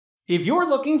If you're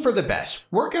looking for the best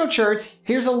workout shirts,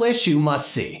 here's a list you must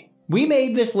see. We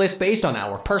made this list based on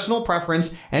our personal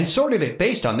preference and sorted it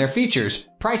based on their features,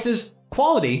 prices,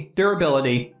 quality,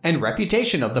 durability, and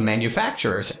reputation of the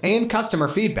manufacturers and customer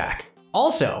feedback.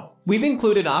 Also, we've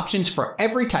included options for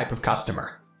every type of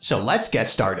customer. So let's get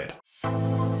started.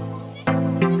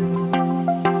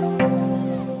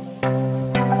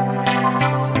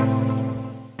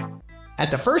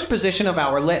 At the first position of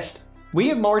our list, we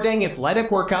have Moerdeng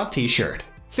Athletic Workout T-shirt.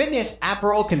 Fitness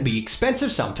apparel can be expensive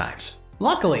sometimes.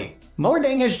 Luckily,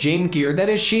 Moerdeng has gym gear that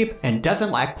is cheap and doesn't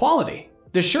lack quality.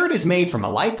 The shirt is made from a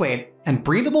lightweight and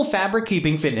breathable fabric,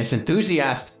 keeping fitness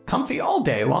enthusiasts comfy all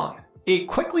day long. It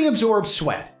quickly absorbs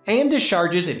sweat and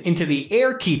discharges it into the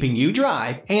air, keeping you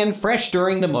dry and fresh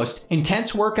during the most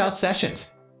intense workout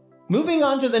sessions. Moving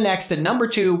on to the next at number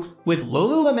 2 with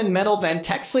Lululemon Metal Vent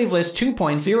Tech Sleeveless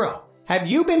 2.0. Have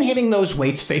you been hitting those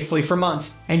weights faithfully for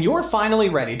months and you're finally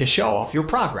ready to show off your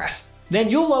progress? Then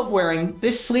you'll love wearing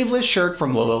this sleeveless shirt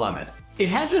from Lululemon. It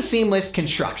has a seamless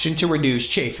construction to reduce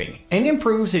chafing and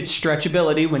improves its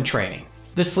stretchability when training.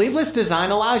 The sleeveless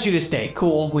design allows you to stay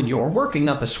cool when you're working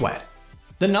up a sweat.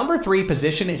 The number 3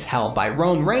 position is held by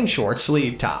Rhone Rain Short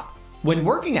Sleeve Top. When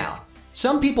working out,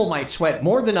 some people might sweat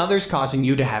more than others, causing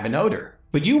you to have an odor.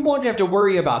 But you won't have to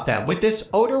worry about that with this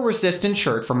odor-resistant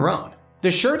shirt from Rhone. The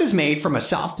shirt is made from a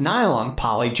soft nylon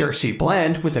poly jersey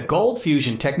blend with a gold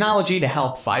fusion technology to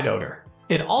help fight odor.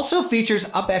 It also features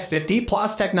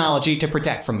UP50+ technology to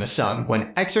protect from the sun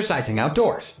when exercising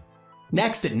outdoors.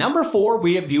 Next at number 4,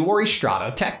 we have Vuori Strato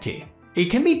Tech Tee.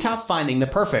 It can be tough finding the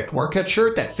perfect workout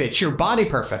shirt that fits your body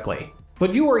perfectly,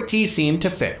 but Vuori tees seem to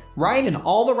fit right in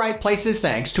all the right places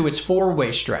thanks to its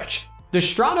 4-way stretch. The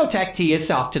Strato Tech Tee is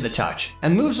soft to the touch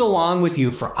and moves along with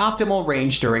you for optimal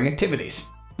range during activities.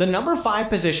 The number 5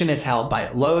 position is held by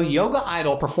Low Yoga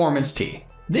Idol Performance Tee.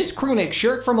 This crewneck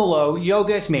shirt from Low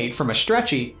Yoga is made from a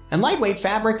stretchy and lightweight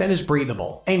fabric that is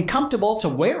breathable and comfortable to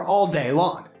wear all day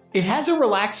long. It has a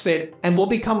relaxed fit and will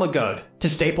become a go-to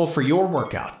staple for your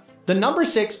workout. The number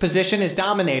 6 position is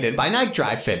dominated by Nike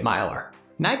Dri-FIT Miler.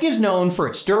 Nike is known for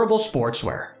its durable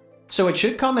sportswear, so it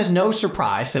should come as no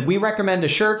surprise that we recommend a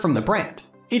shirt from the brand.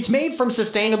 It's made from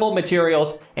sustainable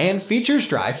materials and features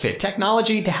Dri-FIT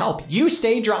technology to help you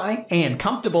stay dry and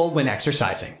comfortable when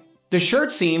exercising. The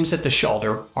shirt seams at the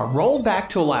shoulder are rolled back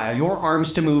to allow your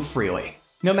arms to move freely.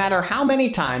 No matter how many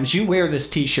times you wear this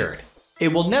t-shirt,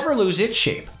 it will never lose its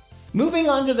shape. Moving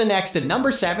on to the next at number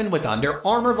 7 with Under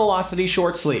Armour Velocity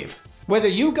Short Sleeve. Whether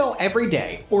you go every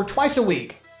day or twice a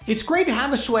week, it's great to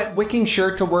have a sweat-wicking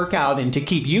shirt to work out in to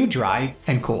keep you dry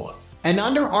and cool. And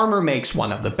Under Armour makes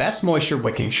one of the best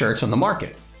moisture-wicking shirts on the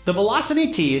market. The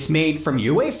Velocity Tee is made from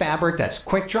UA fabric that's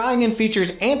quick-drying and features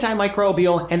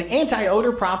antimicrobial and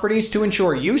anti-odor properties to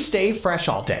ensure you stay fresh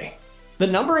all day. The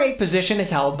number 8 position is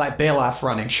held by Baleaf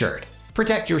Running Shirt.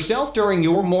 Protect yourself during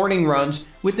your morning runs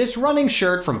with this running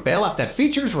shirt from Baleaf that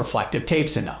features reflective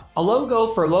tapes and a logo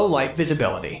for low-light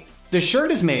visibility. The shirt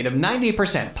is made of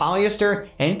 90% polyester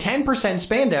and 10%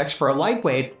 spandex for a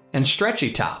lightweight and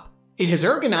stretchy top. It has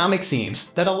ergonomic seams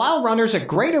that allow runners a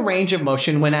greater range of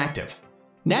motion when active.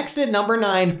 Next at number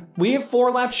 9, we have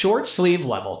Fourlaps Short Sleeve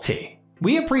Level Tee.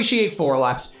 We appreciate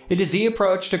Fourlaps. It is the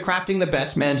approach to crafting the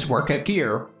best men's workout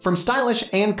gear, from stylish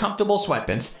and comfortable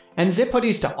sweatpants and zip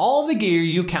hoodies to all the gear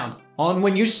you count on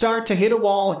when you start to hit a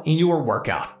wall in your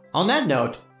workout. On that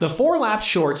note, the Fourlaps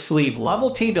Short Sleeve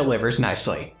Level Tee delivers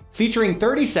nicely, featuring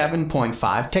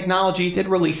 37.5 technology that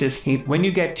releases heat when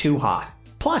you get too hot.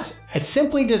 Plus, it's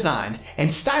simply designed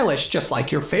and stylish just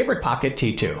like your favorite pocket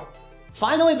tee too.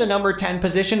 Finally, the number 10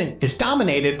 position is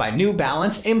dominated by New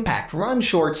Balance Impact Run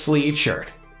Short Sleeve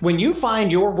Shirt. When you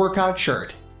find your workout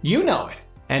shirt, you know it.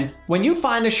 And when you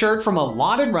find a shirt from a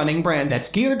lauded running brand that's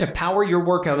geared to power your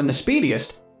workout in the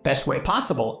speediest, best way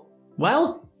possible,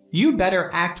 well, you better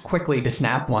act quickly to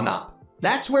snap one up.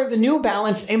 That's where the New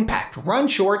Balance Impact Run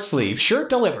Short Sleeve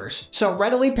Shirt delivers, so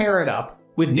readily pair it up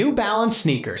with New Balance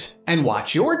sneakers and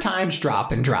watch your times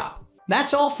drop and drop.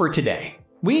 That's all for today.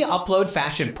 We upload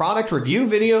fashion product review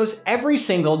videos every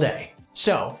single day.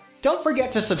 So don't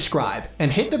forget to subscribe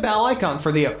and hit the bell icon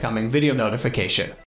for the upcoming video notification.